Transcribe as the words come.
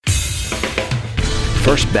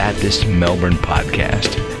First Baptist Melbourne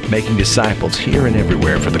podcast, making disciples here and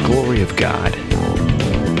everywhere for the glory of God.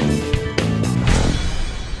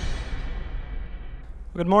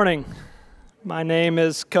 Good morning. My name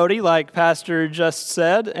is Cody, like Pastor just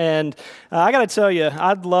said, and I got to tell you,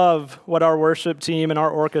 I love what our worship team and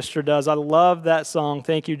our orchestra does. I love that song,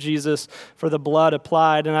 Thank You, Jesus, for the blood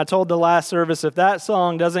applied. And I told the last service, if that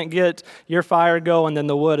song doesn't get your fire going, then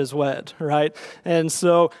the wood is wet, right? And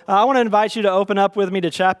so I want to invite you to open up with me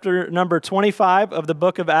to chapter number 25 of the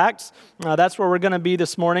book of Acts. That's where we're going to be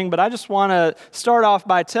this morning, but I just want to start off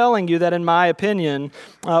by telling you that in my opinion,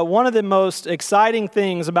 one of the most exciting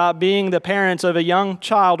things about being the parent of a young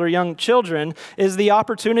child or young children is the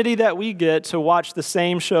opportunity that we get to watch the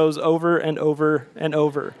same shows over and over and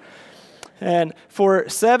over. And for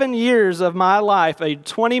 7 years of my life, a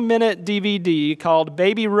 20-minute DVD called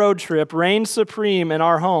Baby Road Trip reigned supreme in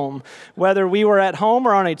our home. Whether we were at home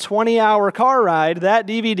or on a 20-hour car ride, that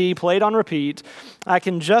DVD played on repeat. I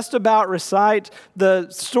can just about recite the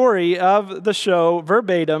story of the show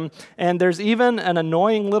verbatim, and there's even an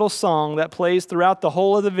annoying little song that plays throughout the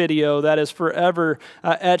whole of the video that is forever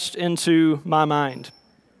etched into my mind.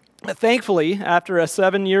 Thankfully, after a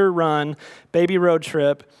 7-year run, Baby Road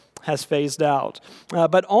Trip has phased out,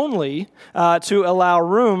 but only to allow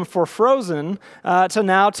room for Frozen to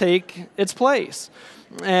now take its place.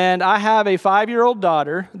 And I have a 5-year-old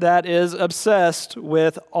daughter that is obsessed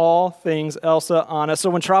with all things Elsa Anna.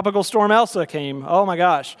 So when Tropical Storm Elsa came, oh my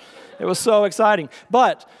gosh, it was so exciting.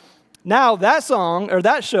 But now that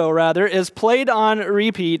show is played on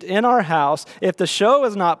repeat in our house. If the show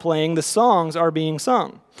is not playing, the songs are being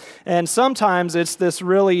sung. And sometimes it's this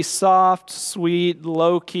really soft, sweet,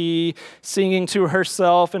 low-key singing to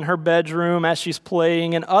herself in her bedroom as she's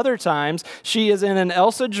playing. And other times she is in an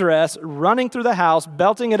Elsa dress running through the house,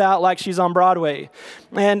 belting it out like she's on Broadway.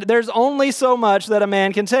 And there's only so much that a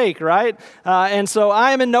man can take, right? And so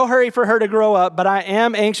I am in no hurry for her to grow up, but I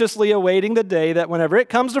am anxiously awaiting the day that whenever it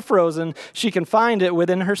comes to Frozen, she can find it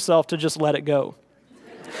within herself to just let it go.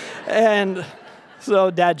 And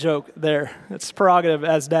so dad joke there. It's prerogative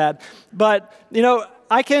as dad. But,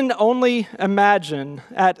 I can only imagine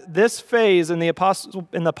at this phase in the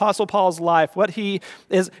Apostle Paul's life what he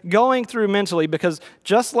is going through mentally, because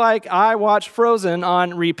just like I watch Frozen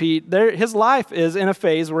on repeat, his life is in a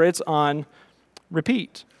phase where it's on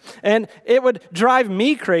repeat. And it would drive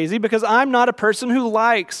me crazy because I'm not a person who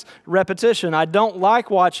likes repetition. I don't like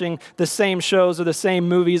watching the same shows or the same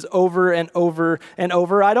movies over and over and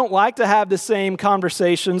over. I don't like to have the same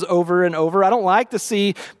conversations over and over. I don't like to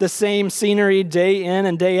see the same scenery day in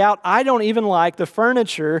and day out. I don't even like the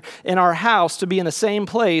furniture in our house to be in the same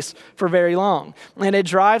place for very long. And it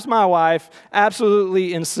drives my wife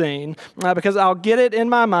absolutely insane because I'll get it in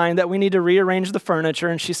my mind that we need to rearrange the furniture.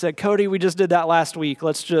 And she said, Cody, we just did that last week.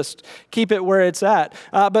 Let's just keep it where it's at.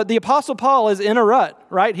 But the Apostle Paul is in a rut,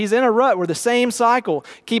 right? He's in a rut where the same cycle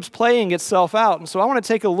keeps playing itself out. And so I want to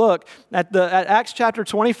take a look at Acts chapter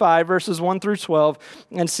 25, verses 1 through 12,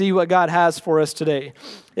 and see what God has for us today.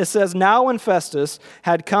 It says, Now when Festus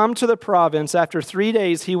had come to the province, after 3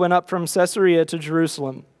 days he went up from Caesarea to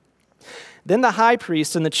Jerusalem. Then the high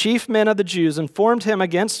priest and the chief men of the Jews informed him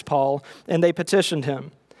against Paul, and they petitioned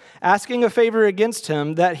him, asking a favor against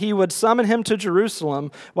him that he would summon him to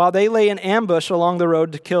Jerusalem while they lay in ambush along the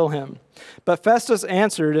road to kill him. But Festus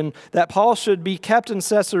answered and that Paul should be kept in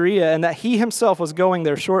Caesarea and that he himself was going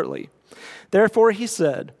there shortly. Therefore he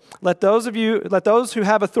said, Let those who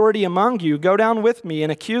have authority among you go down with me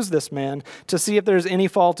and accuse this man to see if there is any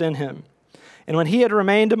fault in him. And when he had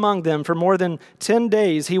remained among them for more than 10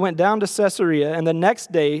 days, he went down to Caesarea, and the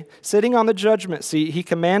next day, sitting on the judgment seat, he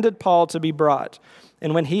commanded Paul to be brought.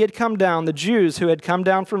 And when he had come down, the Jews who had come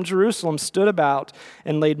down from Jerusalem stood about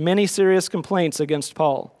and laid many serious complaints against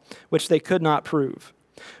Paul, which they could not prove.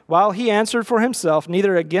 While he answered for himself,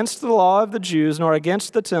 Neither against the law of the Jews, nor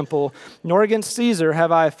against the temple, nor against Caesar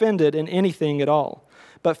have I offended in anything at all.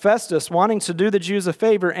 But Festus, wanting to do the Jews a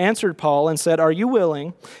favor, answered Paul and said, Are you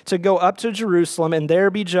willing to go up to Jerusalem and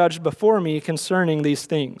there be judged before me concerning these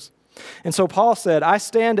things? And so Paul said, I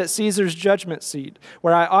stand at Caesar's judgment seat,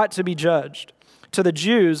 where I ought to be judged. To the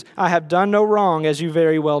Jews, I have done no wrong, as you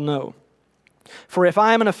very well know. For if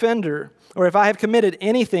I am an offender, or if I have committed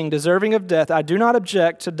anything deserving of death, I do not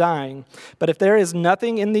object to dying. But if there is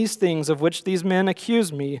nothing in these things of which these men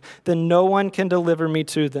accuse me, then no one can deliver me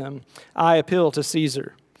to them. I appeal to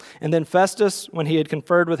Caesar. And then Festus, when he had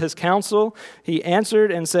conferred with his council, he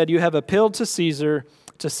answered and said, You have appealed to Caesar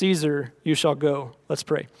you shall go. Let's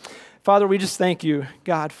pray. Father, we just thank you,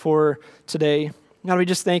 God, for today. God, we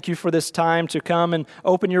just thank you for this time to come and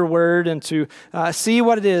open your word and to see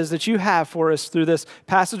what it is that you have for us through this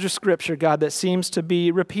passage of Scripture, God, that seems to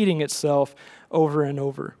be repeating itself over and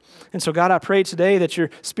over. And so, God, I pray today that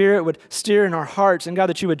your Spirit would steer in our hearts, and God,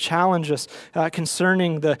 that you would challenge us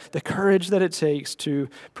concerning the courage that it takes to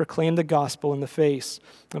proclaim the gospel in the face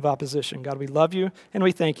of opposition. God, we love you and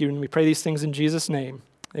we thank you, and we pray these things in Jesus' name.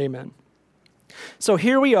 Amen. So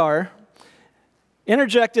here we are,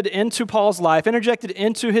 interjected into Paul's life, interjected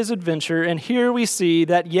into his adventure, and here we see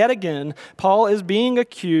that yet again, Paul is being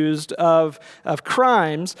accused of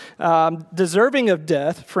crimes deserving of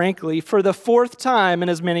death, frankly, for the fourth time in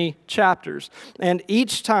as many chapters. And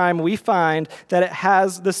each time we find that it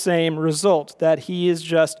has the same result, that he is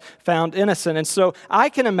just found innocent. And so I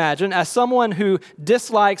can imagine, as someone who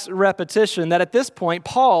dislikes repetition, that at this point,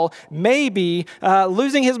 Paul may be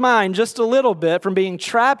losing his mind just a little bit from being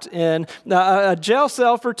trapped in a jail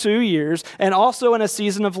cell for 2 years, and also in a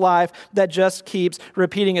season of life that just keeps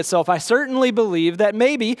repeating itself. I certainly believe that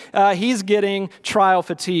maybe he's getting trial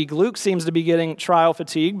fatigue. Luke seems to be getting trial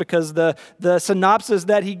fatigue because the synopsis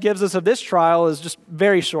that he gives us of this trial is just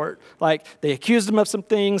very short. Like, they accused him of some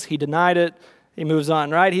things, he denied it, he moves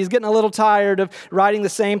on, right? He's getting a little tired of writing the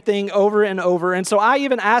same thing over and over. And so I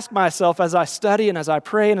even ask myself as I study and as I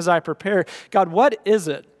pray and as I prepare, God, what is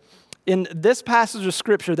it in this passage of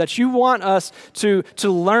Scripture that you want us to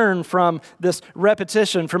learn from this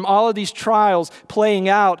repetition, from all of these trials playing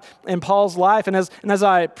out in Paul's life? And as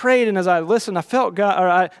I prayed and as I listened, I felt God,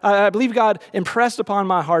 or I believe God impressed upon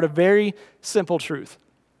my heart a very simple truth.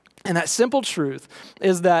 And that simple truth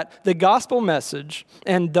is that the gospel message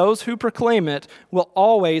and those who proclaim it will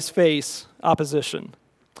always face opposition.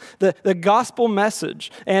 The gospel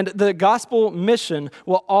message and the gospel mission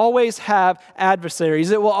will always have adversaries.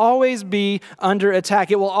 It will always be under attack.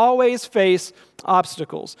 It will always face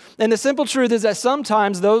obstacles. And the simple truth is that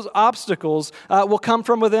sometimes those obstacles will come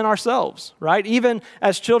from within ourselves, right? Even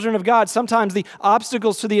as children of God, sometimes the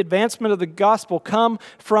obstacles to the advancement of the gospel come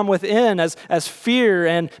from within as fear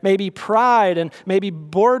and maybe pride and maybe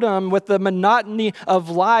boredom with the monotony of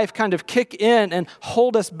life kind of kick in and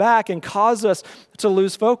hold us back and cause us to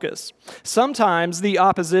lose focus. Sometimes the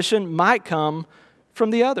opposition might come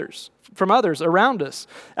from others around us.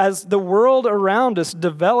 As the world around us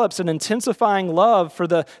develops an intensifying love for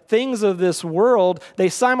the things of this world, they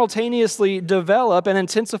simultaneously develop an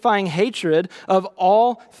intensifying hatred of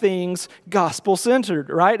all things gospel-centered,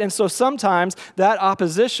 right? And so sometimes that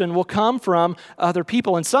opposition will come from other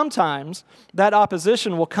people, and sometimes that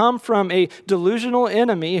opposition will come from a delusional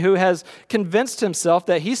enemy who has convinced himself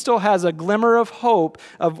that he still has a glimmer of hope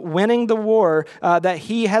of winning the war that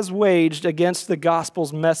he has waged against the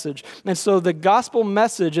gospel's message. And so the gospel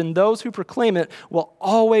message and those who proclaim it will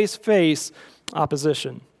always face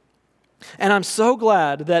opposition. And I'm so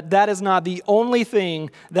glad that that is not the only thing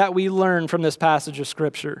that we learn from this passage of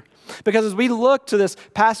Scripture. Because as we look to this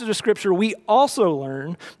passage of Scripture, we also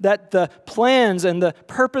learn that the plans and the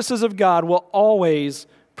purposes of God will always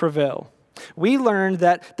prevail. We learn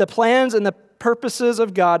that the plans and the purposes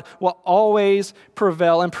of God will always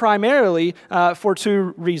prevail, and primarily for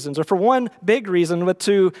two reasons, or for one big reason with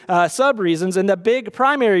two sub-reasons. And the big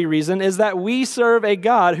primary reason is that we serve a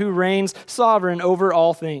God who reigns sovereign over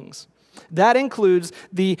all things. That includes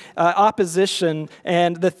the opposition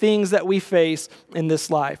and the things that we face in this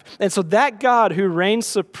life. And so that God who reigns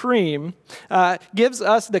supreme gives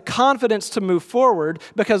us the confidence to move forward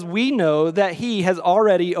because we know that he has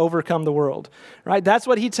already overcome the world, right? That's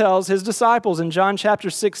what he tells his disciples in John chapter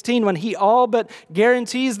 16 when he all but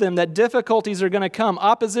guarantees them that difficulties are going to come,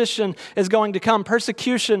 opposition is going to come,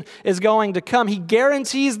 persecution is going to come. He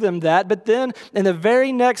guarantees them that, but then in the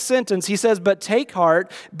very next sentence he says, "But take heart,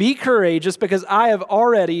 be courageous, because I have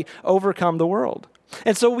already overcome the world."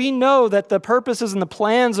 And so we know that the purposes and the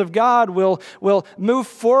plans of God will move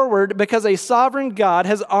forward because a sovereign God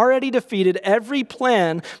has already defeated every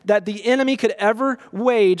plan that the enemy could ever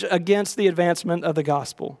wage against the advancement of the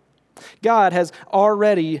gospel. God has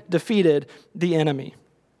already defeated the enemy.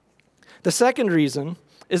 The second reason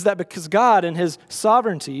is that because God in his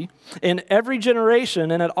sovereignty in every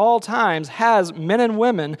generation and at all times has men and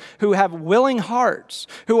women who have willing hearts,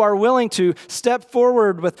 who are willing to step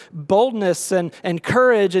forward with boldness and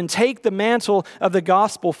courage and take the mantle of the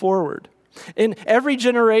gospel forward. In every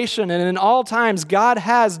generation and in all times, God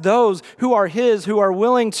has those who are His, who are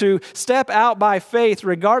willing to step out by faith,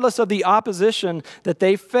 regardless of the opposition that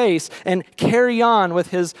they face, and carry on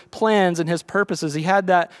with His plans and His purposes. He had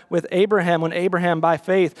that with Abraham when Abraham, by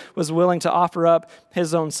faith, was willing to offer up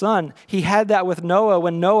his own son. He had that with Noah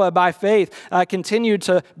when Noah, by faith, continued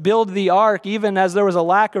to build the ark, even as there was a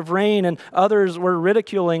lack of rain and others were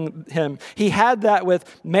ridiculing him. He had that with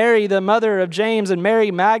Mary, the mother of James, and Mary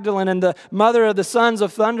Magdalene, and the mother of the sons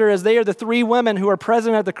of thunder, as they are the three women who are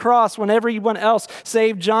present at the cross when everyone else,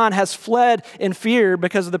 save John, has fled in fear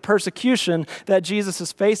because of the persecution that Jesus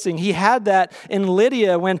is facing. He had that in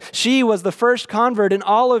Lydia when she was the first convert in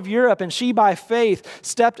all of Europe, and she, by faith,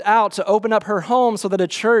 stepped out to open up her home so that a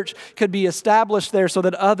church could be established there so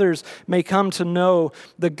that others may come to know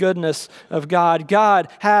the goodness of God. God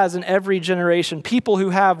has in every generation people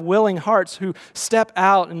who have willing hearts, who step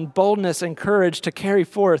out in boldness and courage to carry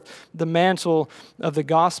forth the mantle of the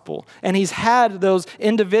gospel. And He's had those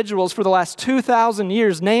individuals for the last 2,000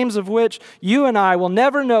 years, names of which you and I will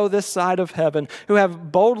never know this side of heaven, who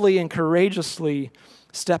have boldly and courageously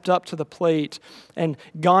stepped up to the plate and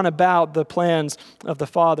gone about the plans of the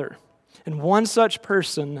Father. And one such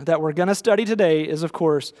person that we're going to study today is, of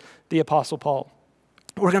course, the Apostle Paul.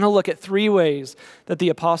 We're going to look at 3 ways that the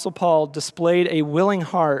Apostle Paul displayed a willing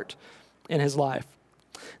heart in his life.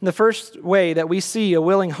 And the first way that we see a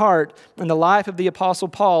willing heart in the life of the Apostle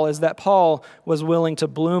Paul is that Paul was willing to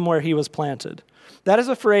bloom where he was planted. That is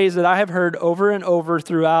a phrase that I have heard over and over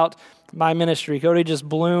throughout my ministry. Cody, just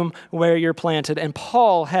bloom where you're planted. And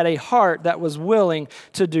Paul had a heart that was willing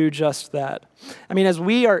to do just that. I mean, as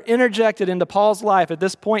we are interjected into Paul's life at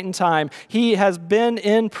this point in time, he has been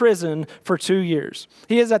in prison for 2 years.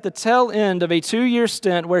 He is at the tail end of a 2-year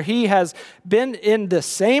stint where he has been in the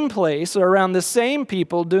same place, around the same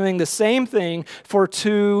people, doing the same thing for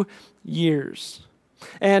 2 years.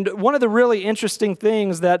 And one of the really interesting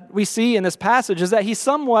things that we see in this passage is that he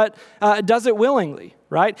somewhat does it willingly,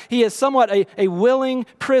 right? He is somewhat a willing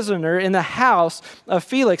prisoner in the house of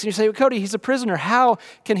Felix. And you say, well, Cody, he's a prisoner. How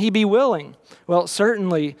can he be willing? Well,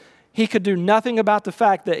 certainly he could do nothing about the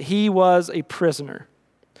fact that he was a prisoner.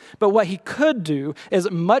 But what he could do is,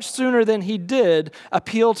 much sooner than he did,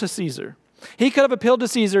 appeal to Caesar. He could have appealed to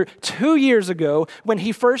Caesar 2 years ago when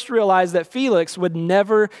he first realized that Felix would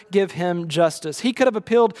never give him justice. He could have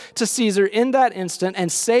appealed to Caesar in that instant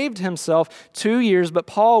and saved himself 2 years, but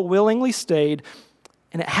Paul willingly stayed,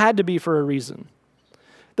 and it had to be for a reason.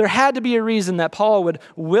 There had to be a reason that Paul would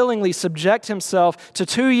willingly subject himself to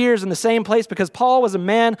 2 years in the same place, because Paul was a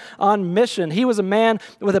man on mission. He was a man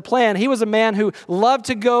with a plan. He was a man who loved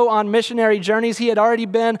to go on missionary journeys. He had already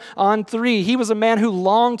been on 3. He was a man who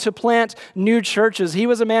longed to plant new churches. He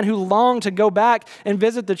was a man who longed to go back and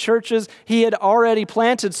visit the churches he had already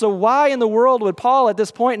planted. So why in the world would Paul at this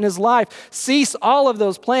point in his life cease all of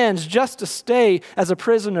those plans just to stay as a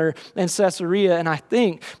prisoner in Caesarea? And I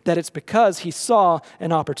think that it's because he saw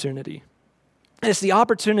an opportunity. It's the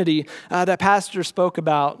opportunity that Pastor spoke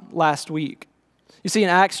about last week. You see, in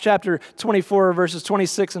Acts chapter 24, verses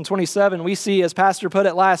 26 and 27, we see, as Pastor put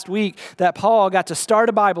it last week, that Paul got to start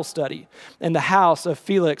a Bible study in the house of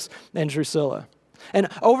Felix and Drusilla. And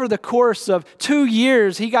over the course of 2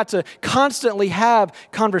 years, he got to constantly have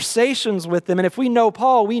conversations with them. And if we know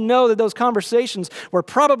Paul, we know that those conversations were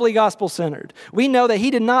probably gospel-centered. We know that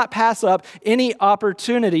he did not pass up any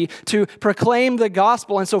opportunity to proclaim the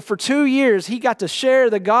gospel. And so for 2 years, he got to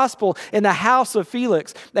share the gospel in the house of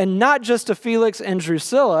Felix. And not just to Felix and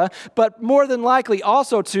Drusilla, but more than likely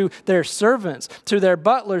also to their servants, to their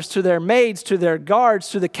butlers, to their maids, to their guards,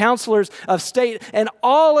 to the counselors of state, and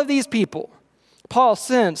all of these people. Paul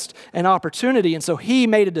sensed an opportunity, and so he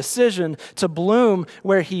made a decision to bloom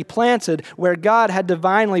where he planted, where God had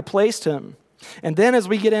divinely placed him. And then as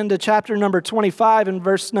we get into chapter number 25 and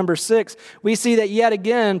verse number 6, we see that yet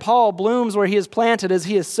again, Paul blooms where he is planted as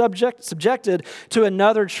he is subjected to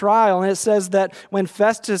another trial. And it says that when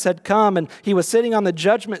Festus had come and he was sitting on the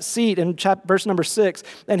judgment seat in verse number 6,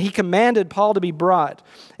 and he commanded Paul to be brought.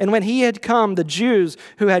 And when he had come, the Jews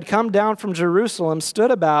who had come down from Jerusalem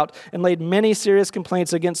stood about and laid many serious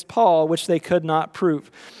complaints against Paul, which they could not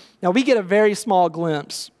prove. Now we get a very small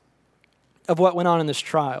glimpse of what went on in this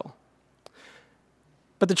trial.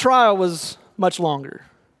 But the trial was much longer.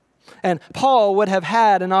 And Paul would have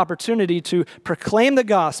had an opportunity to proclaim the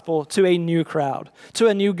gospel to a new crowd, to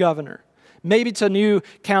a new governor. maybe to new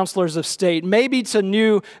counselors of state, maybe to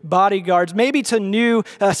new bodyguards, maybe to new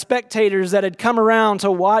spectators that had come around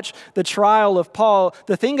to watch the trial of Paul.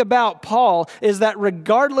 The thing about Paul is that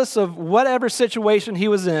regardless of whatever situation he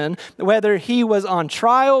was in, whether he was on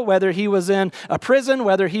trial, whether he was in a prison,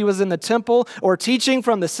 whether he was in the temple, or teaching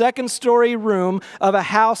from the second-story room of a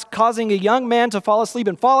house, causing a young man to fall asleep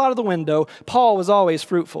and fall out of the window, Paul was always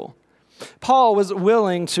fruitful. Paul was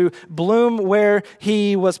willing to bloom where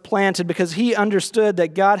he was planted because he understood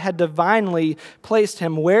that God had divinely placed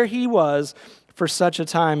him where he was for such a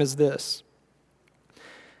time as this.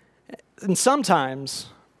 And sometimes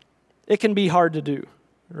it can be hard to do,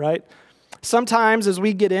 right? Sometimes as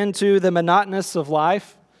we get into the monotonous of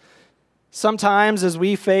life, sometimes as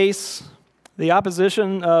we face the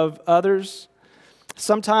opposition of others,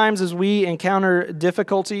 sometimes as we encounter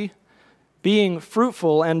difficulty, being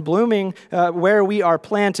fruitful and blooming where we are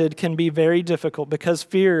planted can be very difficult because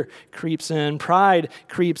fear creeps in, pride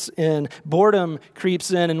creeps in, boredom creeps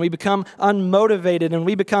in, and we become unmotivated and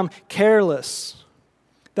we become careless.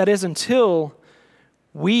 That is until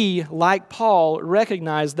we, like Paul,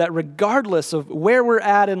 recognize that regardless of where we're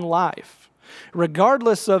at in life,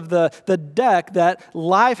 regardless of the deck that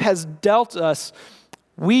life has dealt us,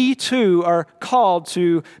 we too are called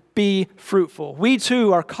to be fruitful. We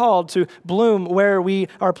too are called to bloom where we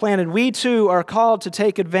are planted. We too are called to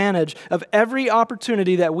take advantage of every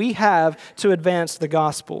opportunity that we have to advance the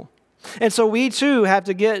gospel. And so we too have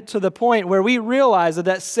to get to the point where we realize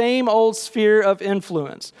that same old sphere of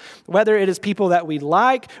influence, whether it is people that we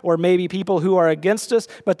like or maybe people who are against us,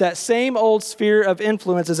 but that same old sphere of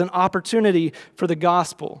influence is an opportunity for the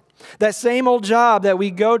gospel. That same old job that we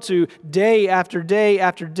go to day after day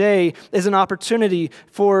after day is an opportunity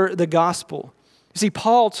for the gospel. You see,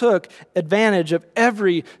 Paul took advantage of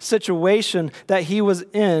every situation that he was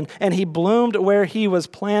in, and he bloomed where he was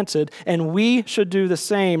planted, and we should do the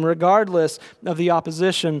same regardless of the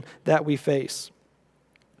opposition that we face.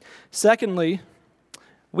 Secondly,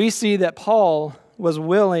 we see that Paul was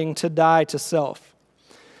willing to die to self.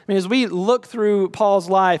 I mean, as we look through Paul's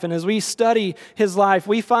life and as we study his life,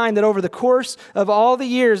 we find that over the course of all the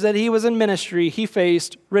years that he was in ministry, he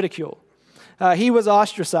faced ridicule. He was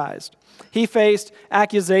ostracized. He faced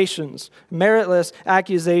accusations, meritless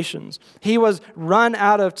accusations. He was run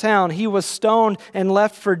out of town. He was stoned and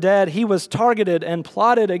left for dead. He was targeted and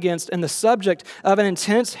plotted against and the subject of an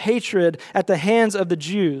intense hatred at the hands of the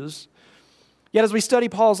Jews. Yet as we study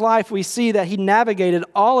Paul's life, we see that he navigated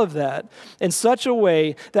all of that in such a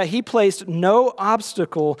way that he placed no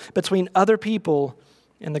obstacle between other people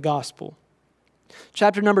and the gospel.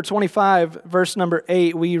 Chapter number 25, verse number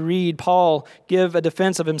 8, we read Paul give a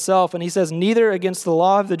defense of himself, and he says, "Neither against the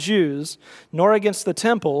law of the Jews, nor against the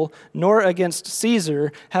temple, nor against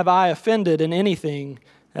Caesar have I offended in anything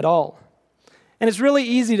at all." And it's really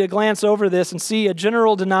easy to glance over this and see a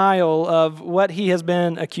general denial of what he has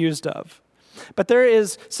been accused of. But there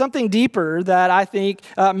is something deeper that I think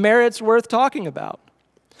merits worth talking about.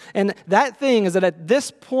 And that thing is that at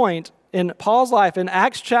this point in Paul's life, in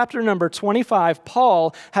Acts chapter number 25,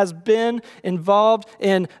 Paul has been involved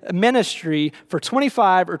in ministry for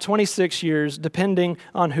 25 or 26 years, depending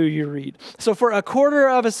on who you read. So for a quarter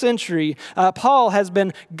of a century, Paul has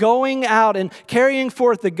been going out and carrying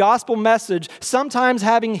forth the gospel message, sometimes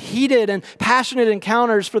having heated and passionate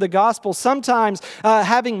encounters for the gospel, sometimes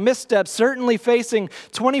having missteps, certainly facing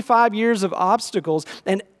 25 years of obstacles.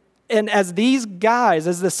 And as these guys,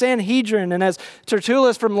 as the Sanhedrin and as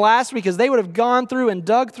Tertullus from last week, as they would have gone through and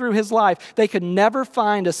dug through his life, they could never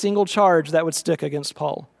find a single charge that would stick against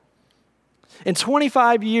Paul. In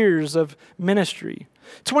 25 years of ministry,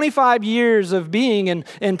 25 years of being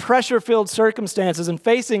in pressure-filled circumstances and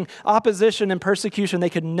facing opposition and persecution, they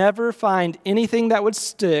could never find anything that would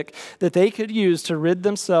stick that they could use to rid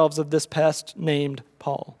themselves of this pest named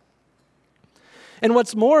Paul. And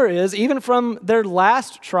what's more is, even from their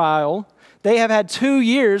last trial, they have had 2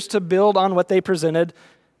 years to build on what they presented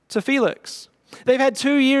to Felix. They've had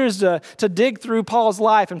 2 years to dig through Paul's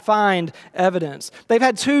life and find evidence. They've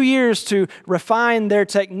had 2 years to refine their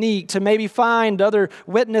technique, to maybe find other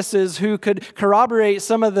witnesses who could corroborate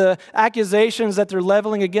some of the accusations that they're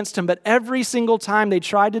leveling against him. But every single time they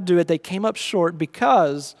tried to do it, they came up short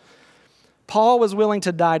because Paul was willing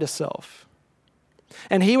to die to self.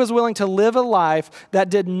 And he was willing to live a life that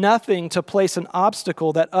did nothing to place an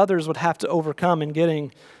obstacle that others would have to overcome in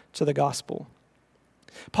getting to the gospel.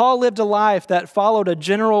 Paul lived a life that followed a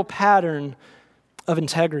general pattern of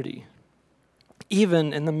integrity,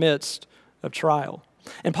 even in the midst of trial.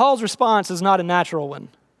 And Paul's response is not a natural one.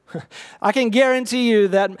 I can guarantee you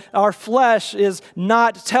that our flesh is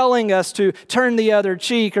not telling us to turn the other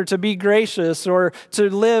cheek or to be gracious or to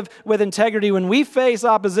live with integrity. When we face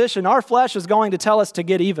opposition, our flesh is going to tell us to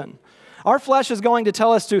get even. Our flesh is going to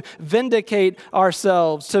tell us to vindicate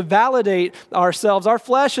ourselves, to validate ourselves. Our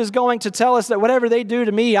flesh is going to tell us that whatever they do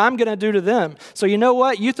to me, I'm going to do to them. So you know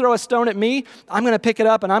what? You throw a stone at me, I'm going to pick it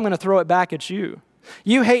up and I'm going to throw it back at you.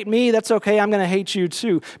 You hate me, that's okay, I'm going to hate you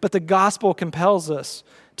too. But the gospel compels us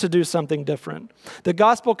to do something different. The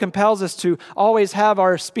gospel compels us to always have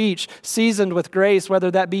our speech seasoned with grace,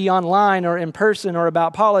 whether that be online or in person or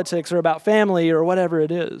about politics or about family or whatever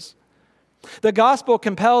it is. The gospel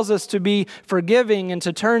compels us to be forgiving and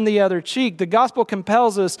to turn the other cheek. The gospel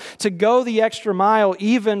compels us to go the extra mile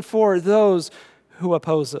even for those who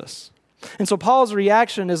oppose us. And so Paul's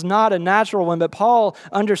reaction is not a natural one, but Paul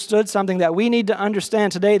understood something that we need to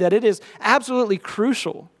understand today, that it is absolutely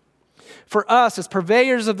crucial for us as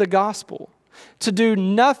purveyors of the gospel to do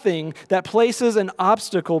nothing that places an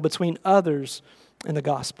obstacle between others and the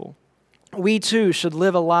gospel. We too should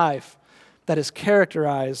live a life that is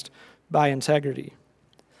characterized by integrity.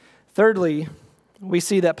 Thirdly, we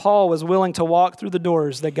see that Paul was willing to walk through the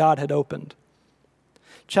doors that God had opened.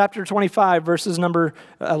 Chapter 25, verses number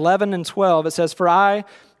 11 and 12, it says, For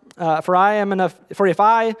if I am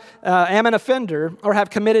an offender or have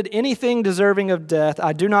committed anything deserving of death,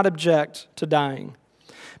 I do not object to dying.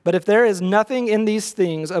 But if there is nothing in these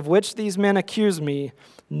things of which these men accuse me,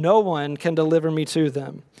 no one can deliver me to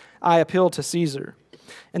them. I appeal to Caesar.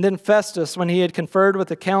 And then Festus, when he had conferred with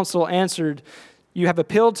the council, answered, You have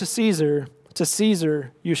appealed to Caesar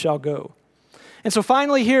you shall go. And so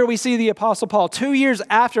finally here we see the Apostle Paul, 2 years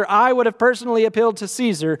after I would have personally appealed to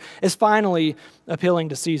Caesar, is finally appealing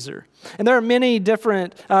to Caesar. And there are many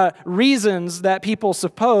different reasons that people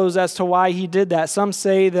suppose as to why he did that. Some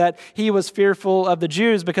say that he was fearful of the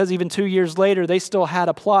Jews because even 2 years later they still had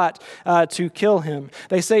a plot to kill him.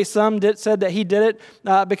 They say said that he did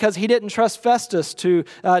it because he didn't trust Festus to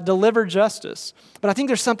deliver justice. But I think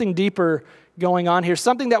there's something deeper going on here,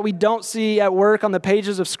 something that we don't see at work on the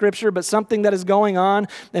pages of Scripture, but something that is going on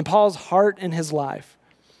in Paul's heart and his life.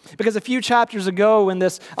 Because a few chapters ago, when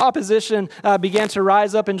this opposition began to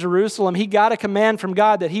rise up in Jerusalem, he got a command from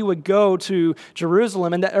God that he would go to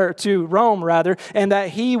Jerusalem, or to Rome rather, and that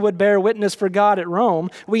he would bear witness for God at Rome.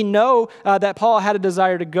 We know that Paul had a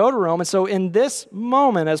desire to go to Rome, and so in this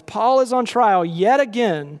moment, as Paul is on trial yet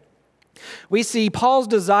again, we see Paul's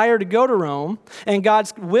desire to go to Rome and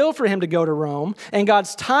God's will for him to go to Rome and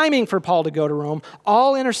God's timing for Paul to go to Rome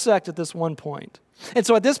all intersect at this one point. And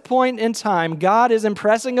so at this point in time, God is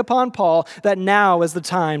impressing upon Paul that now is the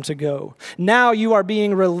time to go. Now you are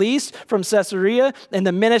being released from Caesarea and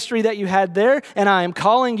the ministry that you had there, and I am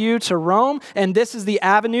calling you to Rome, and this is the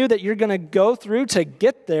avenue that you're going to go through to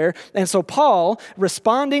get there. And so Paul,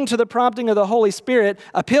 responding to the prompting of the Holy Spirit,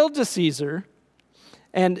 appealed to Caesar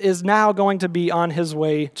and is now going to be on his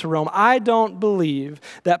way to Rome. I don't believe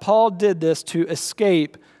that Paul did this to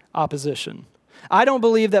escape opposition. I don't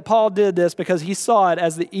believe that Paul did this because he saw it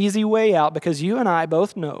as the easy way out, because you and I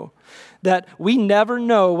both know that we never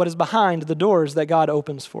know what is behind the doors that God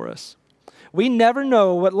opens for us. We never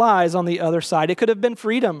know what lies on the other side. It could have been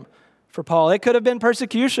freedom for Paul. It could have been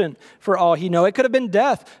persecution for all he knew. It could have been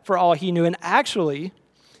death for all he knew. And actually,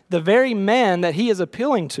 the very man that he is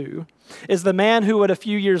appealing to is the man who would a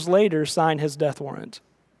few years later sign his death warrant.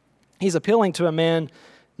 He's appealing to a man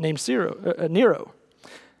named Nero.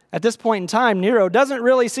 At this point in time, Nero doesn't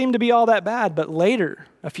really seem to be all that bad, but later,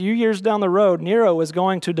 a few years down the road, Nero is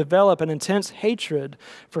going to develop an intense hatred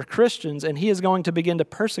for Christians, and he is going to begin to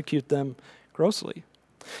persecute them grossly.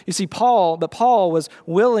 You see, Paul was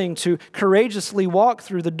willing to courageously walk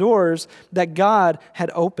through the doors that God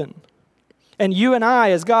had opened. And you and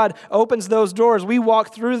I, as God opens those doors, we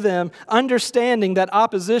walk through them understanding that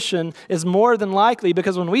opposition is more than likely,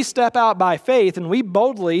 because when we step out by faith and we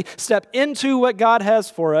boldly step into what God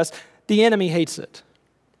has for us, the enemy hates it.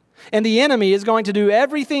 And the enemy is going to do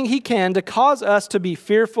everything he can to cause us to be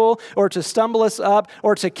fearful or to stumble us up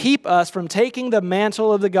or to keep us from taking the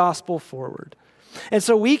mantle of the gospel forward. And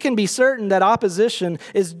so we can be certain that opposition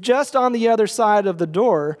is just on the other side of the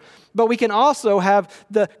door, but we can also have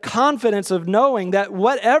the confidence of knowing that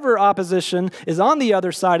whatever opposition is on the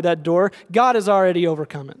other side of that door, God has already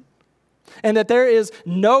overcome it. And that there is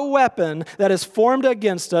no weapon that is formed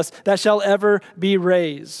against us that shall ever be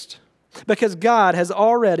raised, because God has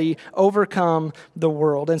already overcome the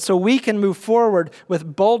world. And so we can move forward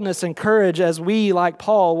with boldness and courage as we, like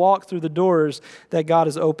Paul, walk through the doors that God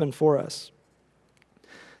has opened for us.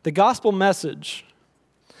 The gospel message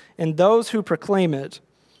and those who proclaim it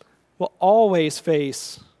will always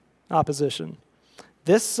face opposition.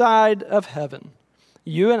 This side of heaven,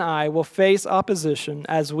 you and I will face opposition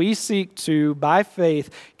as we seek to, by faith,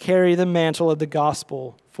 carry the mantle of the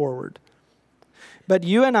gospel forward. But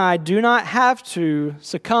you and I do not have to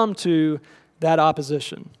succumb to that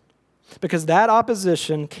opposition, because that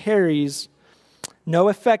opposition carries no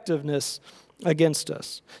effectiveness against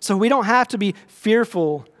us. So we don't have to be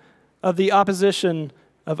fearful of the opposition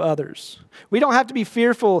of others. We don't have to be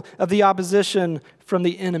fearful of the opposition from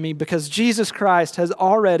the enemy, because Jesus Christ has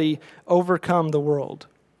already overcome the world.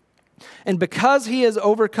 And because he has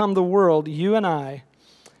overcome the world, you and I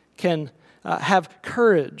can have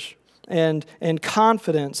courage and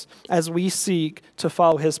confidence as we seek to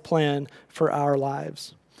follow his plan for our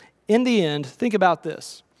lives. In the end, think about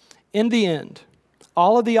this. In the end,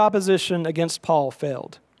 all of the opposition against Paul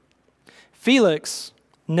failed. Felix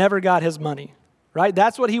never got his money, right?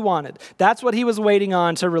 That's what he wanted. That's what he was waiting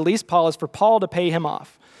on to release Paul, is for Paul to pay him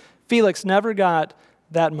off. Felix never got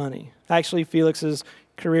that money. Actually, Felix's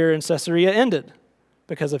career in Caesarea ended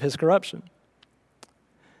because of his corruption.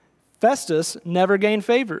 Festus never gained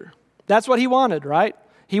favor. That's what he wanted, right?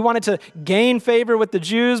 He wanted to gain favor with the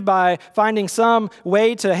Jews by finding some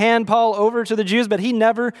way to hand Paul over to the Jews, but he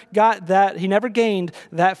never got that. He never gained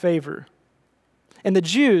that favor. And the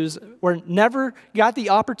Jews never got the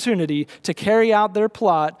opportunity to carry out their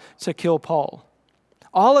plot to kill Paul.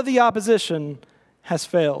 All of the opposition has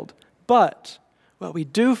failed. But what we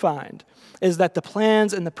do find is that the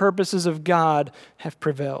plans and the purposes of God have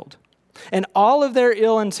prevailed. And all of their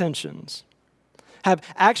ill intentions have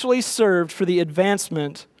actually served for the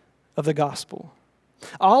advancement of the gospel.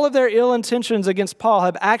 All of their ill intentions against Paul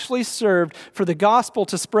have actually served for the gospel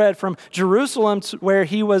to spread from Jerusalem, where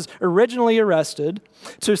he was originally arrested,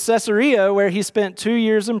 to Caesarea, where he spent 2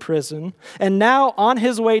 years in prison, and now on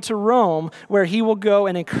his way to Rome, where he will go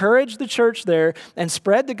and encourage the church there and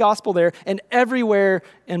spread the gospel there and everywhere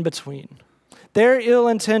in between. Their ill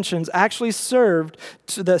intentions actually served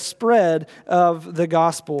to the spread of the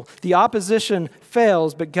gospel. The opposition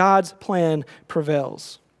fails, but God's plan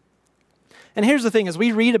prevails. And here's the thing, as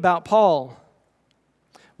we read about Paul,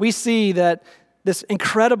 we see that this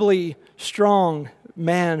incredibly strong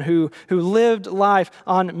man who lived life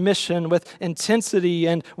on mission with intensity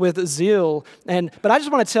and with zeal. But I just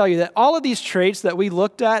want to tell you that all of these traits that we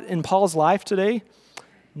looked at in Paul's life today,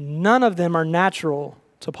 none of them are natural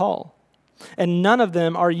to Paul. And none of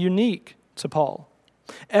them are unique to Paul.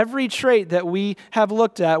 Every trait that we have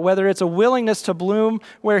looked at, whether it's a willingness to bloom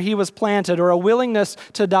where he was planted, or a willingness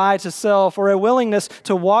to die to self, or a willingness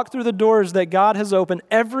to walk through the doors that God has opened,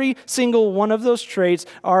 every single one of those traits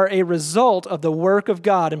are a result of the work of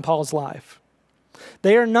God in Paul's life.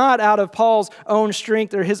 They are not out of Paul's own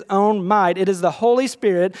strength or his own might. It is the Holy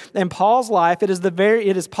Spirit in Paul's life. It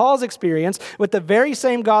is Paul's experience with the very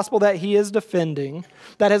same gospel that he is defending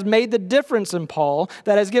that has made the difference in Paul,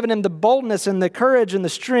 that has given him the boldness and the courage and the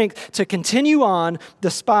strength to continue on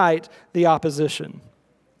despite the opposition.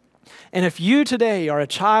 And if you today are a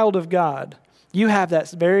child of God, you have that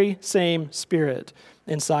very same Spirit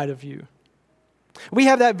inside of you. We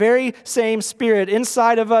have that very same Spirit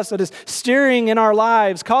inside of us that is stirring in our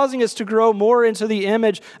lives, causing us to grow more into the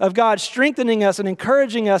image of God, strengthening us and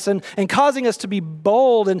encouraging us and causing us to be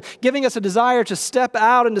bold and giving us a desire to step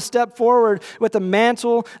out and to step forward with the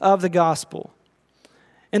mantle of the gospel.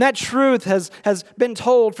 And that truth has been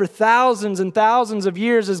told for thousands and thousands of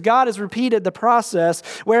years as God has repeated the process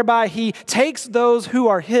whereby he takes those who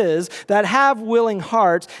are his, that have willing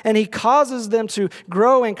hearts, and he causes them to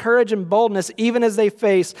grow in courage and boldness even as they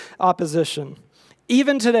face opposition.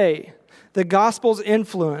 Even today, the gospel's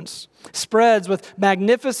influence spreads with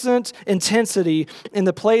magnificent intensity in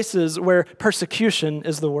the places where persecution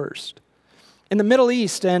is the worst. In the Middle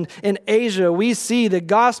East and in Asia, we see the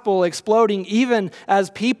gospel exploding even as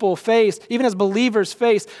believers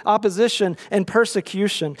face opposition and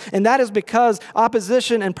persecution. And that is because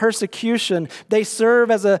opposition and persecution, they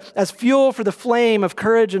serve as fuel for the flame of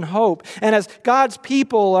courage and hope. And as God's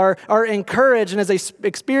people are encouraged and as they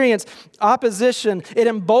experience opposition, it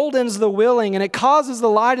emboldens the willing and it causes the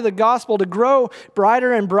light of the gospel to grow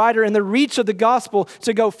brighter and brighter and the reach of the gospel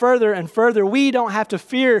to go further and further. We don't have to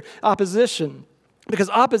fear opposition, because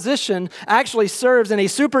opposition actually serves in a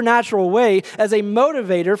supernatural way as a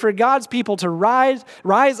motivator for God's people to rise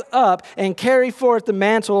up and carry forth the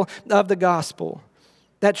mantle of the gospel.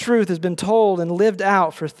 That truth has been told and lived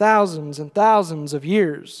out for thousands and thousands of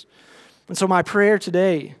years. And so my prayer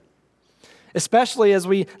today, especially as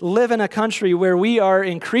we live in a country where we are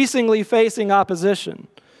increasingly facing opposition,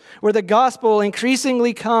 where the gospel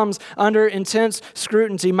increasingly comes under intense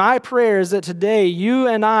scrutiny. My prayer is that today you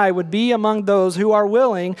and I would be among those who are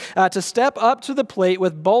willing to step up to the plate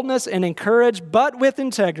with boldness and encourage, but with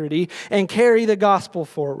integrity, and carry the gospel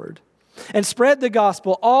forward. And spread the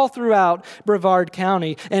gospel all throughout Brevard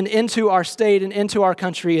County and into our state and into our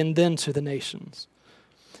country and then to the nations.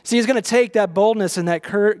 See, it's going to take that boldness and that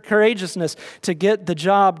courageousness to get the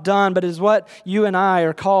job done, but it is what you and I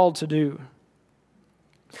are called to do.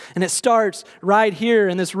 And it starts right here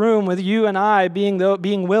in this room with you and I being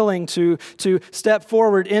willing to step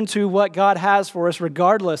forward into what God has for us,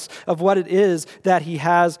 regardless of what it is that He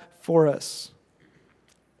has for us.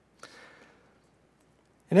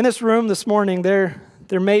 And in this room this morning, there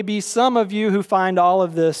may be some of you who find all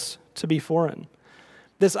of this to be foreign.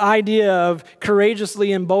 This idea of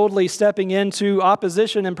courageously and boldly stepping into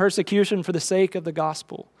opposition and persecution for the sake of the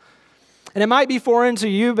gospel. And it might be foreign to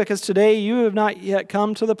you because today you have not yet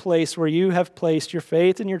come to the place where you have placed your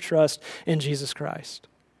faith and your trust in Jesus Christ.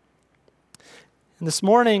 And this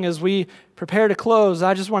morning, as we prepare to close,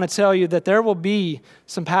 I just want to tell you that there will be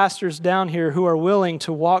some pastors down here who are willing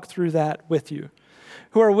to walk through that with you,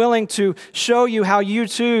 who are willing to show you how you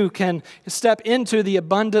too can step into the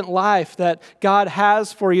abundant life that God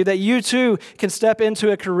has for you, that you too can step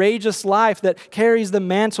into a courageous life that carries the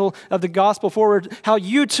mantle of the gospel forward, how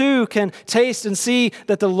you too can taste and see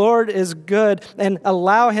that the Lord is good and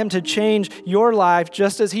allow Him to change your life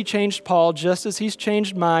just as He changed Paul, just as He's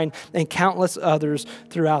changed mine and countless others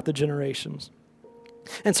throughout the generations.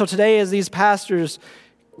 And so today, as these pastors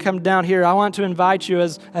come down here, I want to invite you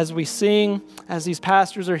as we sing, as these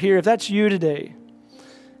pastors are here, if that's you today,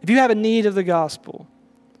 if you have a need of the gospel,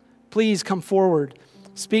 please come forward.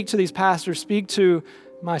 Speak to these pastors, speak to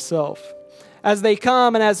myself. As they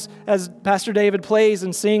come and as Pastor David plays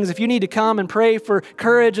and sings, if you need to come and pray for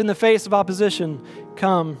courage in the face of opposition,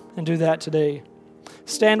 come and do that today.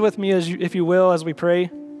 Stand with me if you will as we pray,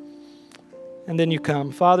 and then you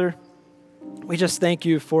come. Father, we just thank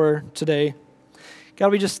you for today.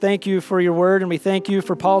 God, we just thank you for your word, and we thank you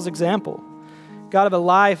for Paul's example. God, of a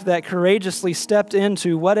life that courageously stepped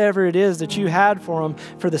into whatever it is that you had for him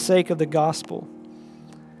for the sake of the gospel.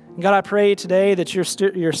 And God, I pray today that your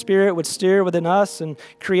Spirit would stir within us and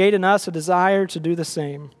create in us a desire to do the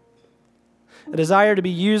same. A desire to be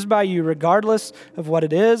used by you regardless of what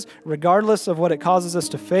it is, regardless of what it causes us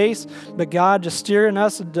to face. But God, just stir in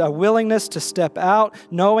us a willingness to step out,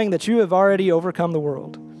 knowing that you have already overcome the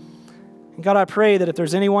world. And God, I pray that if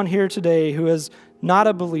there's anyone here today who is not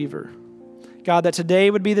a believer, God, that today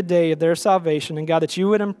would be the day of their salvation, and God, that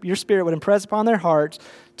your Spirit would impress upon their hearts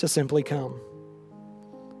to simply come.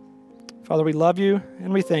 Father, we love you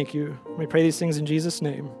and we thank you. We pray these things in Jesus'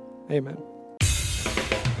 name. Amen.